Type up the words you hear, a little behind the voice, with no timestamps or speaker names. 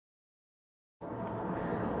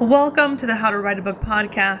Welcome to the How to Write a Book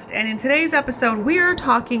podcast, and in today's episode, we are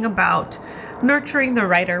talking about nurturing the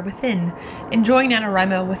writer within, enjoying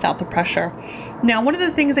NaNoWriMo without the pressure. Now, one of the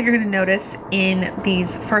things that you're going to notice in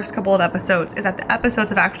these first couple of episodes is that the episodes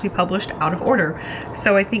have actually published out of order.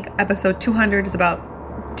 So I think episode 200 is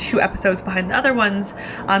about 2 episodes behind the other ones.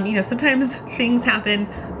 Sometimes things happen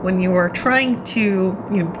when you are trying to,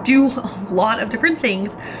 do a lot of different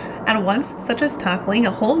things at once, such as tackling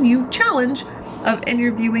a whole new challenge of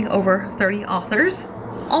interviewing over 30 authors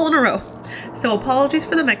all in a row. So apologies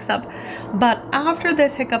for the mix-up, but after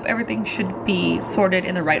this hiccup, everything should be sorted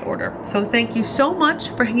in the right order. So thank you so much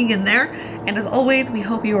for hanging in there. And as always, we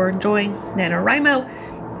hope you are enjoying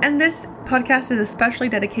NaNoWriMo. And this podcast is especially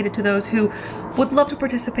dedicated to those who would love to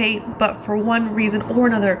participate, but for one reason or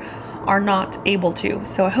another are not able to.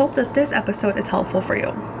 So I hope that this episode is helpful for you.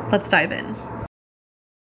 Let's dive in.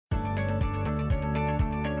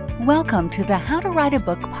 Welcome to the How to Write a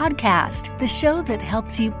Book podcast, the show that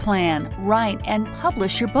helps you plan, write, and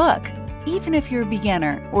publish your book, even if you're a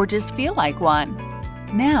beginner or just feel like one.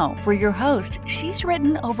 Now, for your host, she's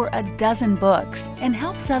written over a dozen books and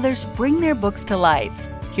helps others bring their books to life.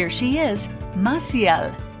 Here she is,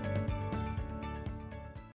 Maciel.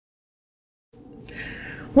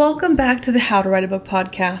 Welcome back to the How to Write a Book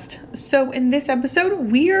podcast. So in this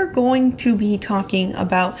episode, we are going to be talking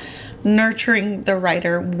about nurturing the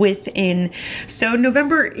writer within. So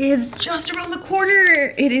November is just around the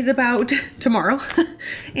corner. It is about tomorrow.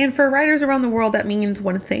 And for writers around the world, that means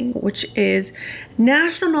one thing, which is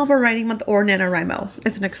National Novel Writing Month, or NaNoWriMo.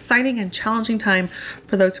 It's an exciting and challenging time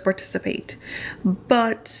for those who participate.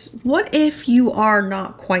 But what if you are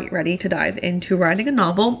not quite ready to dive into writing a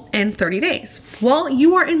novel in 30 days? Well,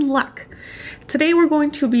 you are in luck. Today, we're going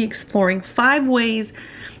to be exploring 5 ways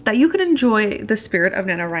that you can enjoy the spirit of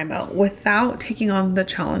NaNoWriMo without taking on the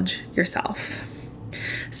challenge yourself.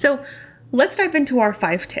 So let's dive into our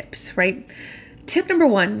 5 tips, right? Tip number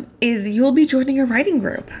 1 is you'll be joining a writing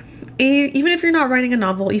group. Even if you're not writing a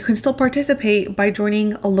novel, you can still participate by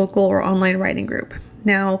joining a local or online writing group.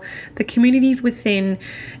 Now, the communities within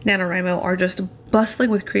NaNoWriMo are just bustling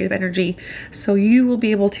with creative energy, so you will be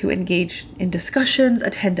able to engage in discussions,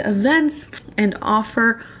 attend events, and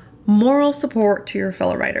offer moral support to your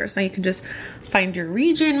fellow writers. Now you can just find your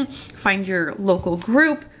region, find your local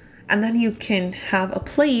group, and then you can have a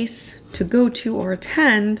place to go to or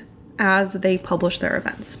attend as they publish their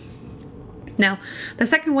events. Now, the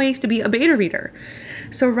second way is to be a beta reader.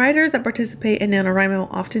 So writers that participate in NaNoWriMo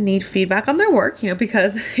often need feedback on their work,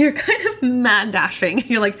 because you're kind of mad dashing.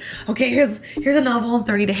 You're like, okay, here's a novel in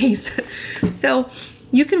 30 days. So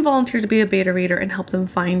you can volunteer to be a beta reader and help them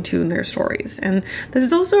fine-tune their stories. And this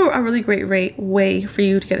is also a really great way for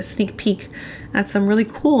you to get a sneak peek at some really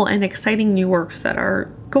cool and exciting new works that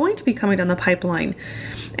are going to be coming down the pipeline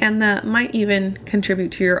and that might even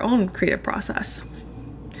contribute to your own creative process.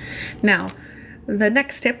 Now, the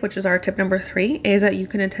next tip, which is our tip number 3, is that you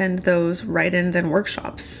can attend those write-ins and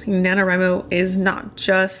workshops. NaNoWriMo is not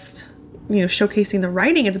just, showcasing the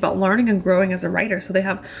writing, it's about learning and growing as a writer. So they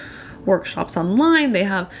have workshops online, they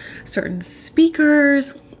have certain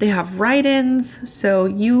speakers, they have write-ins. So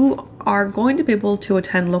you are going to be able to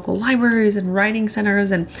attend local libraries and writing centers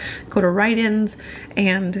and go to write-ins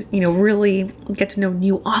and, really get to know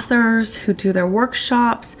new authors who do their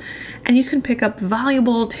workshops. And you can pick up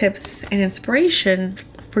valuable tips and inspiration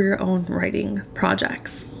for your own writing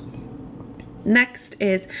projects. Next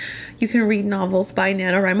is you can read novels by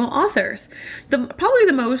NaNoWriMo authors. Probably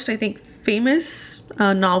the most, famous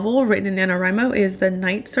novel written in NaNoWriMo is The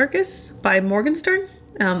Night Circus by Morgenstern,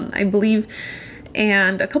 I believe,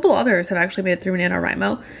 and a couple others have actually made it through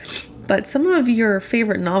NaNoWriMo. But some of your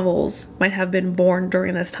favorite novels might have been born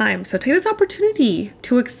during this time. So take this opportunity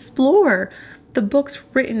to explore the books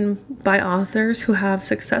written by authors who have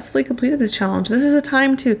successfully completed this challenge. This is a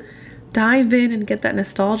time to dive in and get that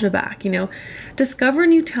nostalgia back, discover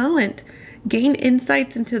new talent, gain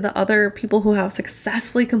insights into the other people who have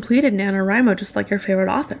successfully completed NaNoWriMo, just like your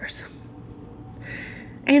favorite authors.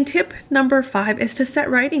 And tip number 5 is to set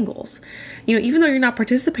writing goals. Even though you're not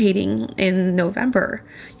participating in November,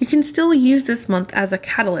 you can still use this month as a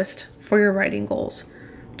catalyst for your writing goals.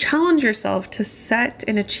 Challenge yourself to set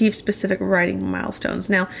and achieve specific writing milestones.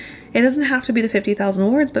 Now, it doesn't have to be the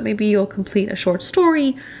 50,000 words, but maybe you'll complete a short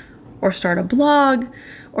story or start a blog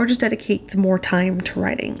or just dedicate some more time to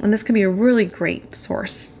writing. And this can be a really great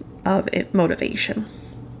source of motivation.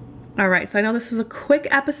 All right, so I know this was a quick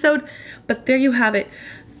episode, but there you have it.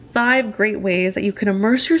 5 great ways that you can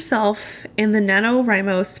immerse yourself in the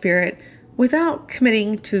NaNoWriMo spirit without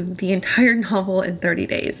committing to the entire novel in 30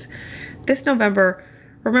 days. This November,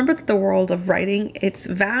 Remember that the world of writing, it's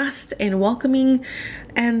vast and welcoming,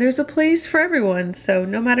 and there's a place for everyone. So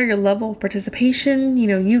no matter your level of participation,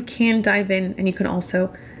 you can dive in and you can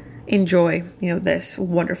also enjoy, this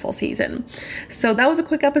wonderful season. So that was a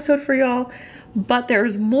quick episode for y'all, but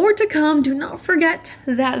there's more to come. Do not forget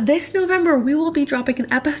that this November, we will be dropping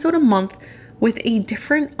an episode a month with a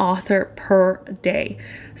different author per day.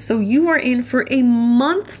 So you are in for a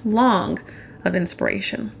month long of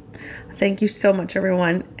inspiration. Thank you so much,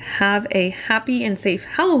 everyone. Have a happy and safe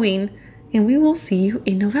Halloween, and we will see you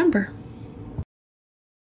in November.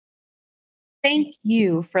 Thank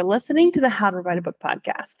you for listening to the How to Write a Book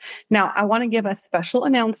podcast. Now, I want to give a special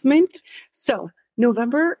announcement. So,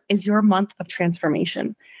 November is your month of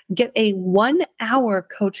transformation. Get a 1-hour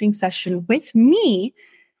coaching session with me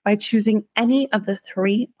by choosing any of the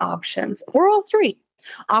 3 options, or all 3.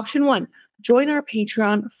 Option 1, join our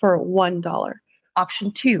Patreon for $1.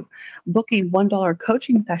 Option 2, book a $1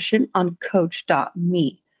 coaching session on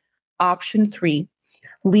coach.me. Option 3,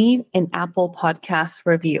 leave an Apple Podcast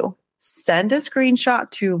review. Send a screenshot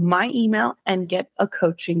to my email and get a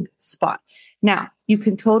coaching spot. Now, you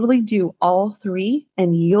can totally do all 3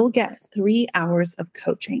 and you'll get 3 hours of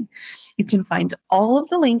coaching. You can find all of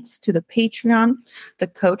the links to the Patreon, the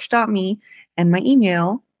coach.me, and my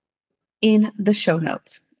email in the show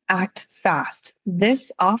notes. Act fast.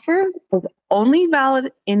 This offer is only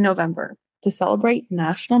valid in November to celebrate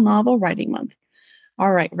National Novel Writing Month.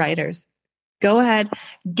 All right, writers, go ahead,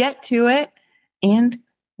 get to it, and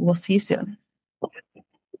we'll see you soon.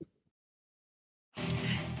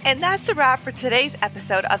 And that's a wrap for today's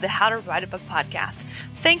episode of the How to Write a Book podcast.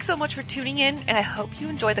 Thanks so much for tuning in, and I hope you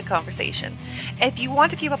enjoyed the conversation. If you want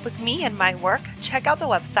to keep up with me and my work, check out the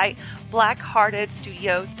website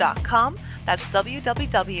blackheartedstudios.com. That's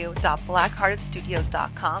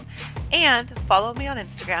www.blackheartedstudios.com. And follow me on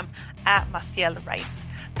Instagram at Maciel Writes.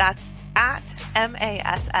 That's at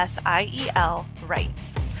MASSIEL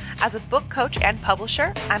Writes. As a book coach and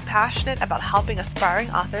publisher, I'm passionate about helping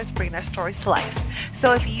aspiring authors bring their stories to life.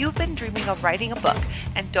 So if you've been dreaming of writing a book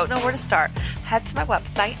and don't know where to start, head to my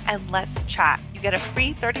website and let's chat. You get a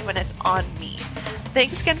free 30 minutes on me.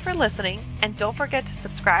 Thanks again for listening, and don't forget to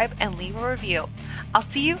subscribe and leave a review. I'll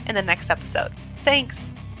see you in the next episode.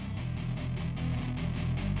 Thanks.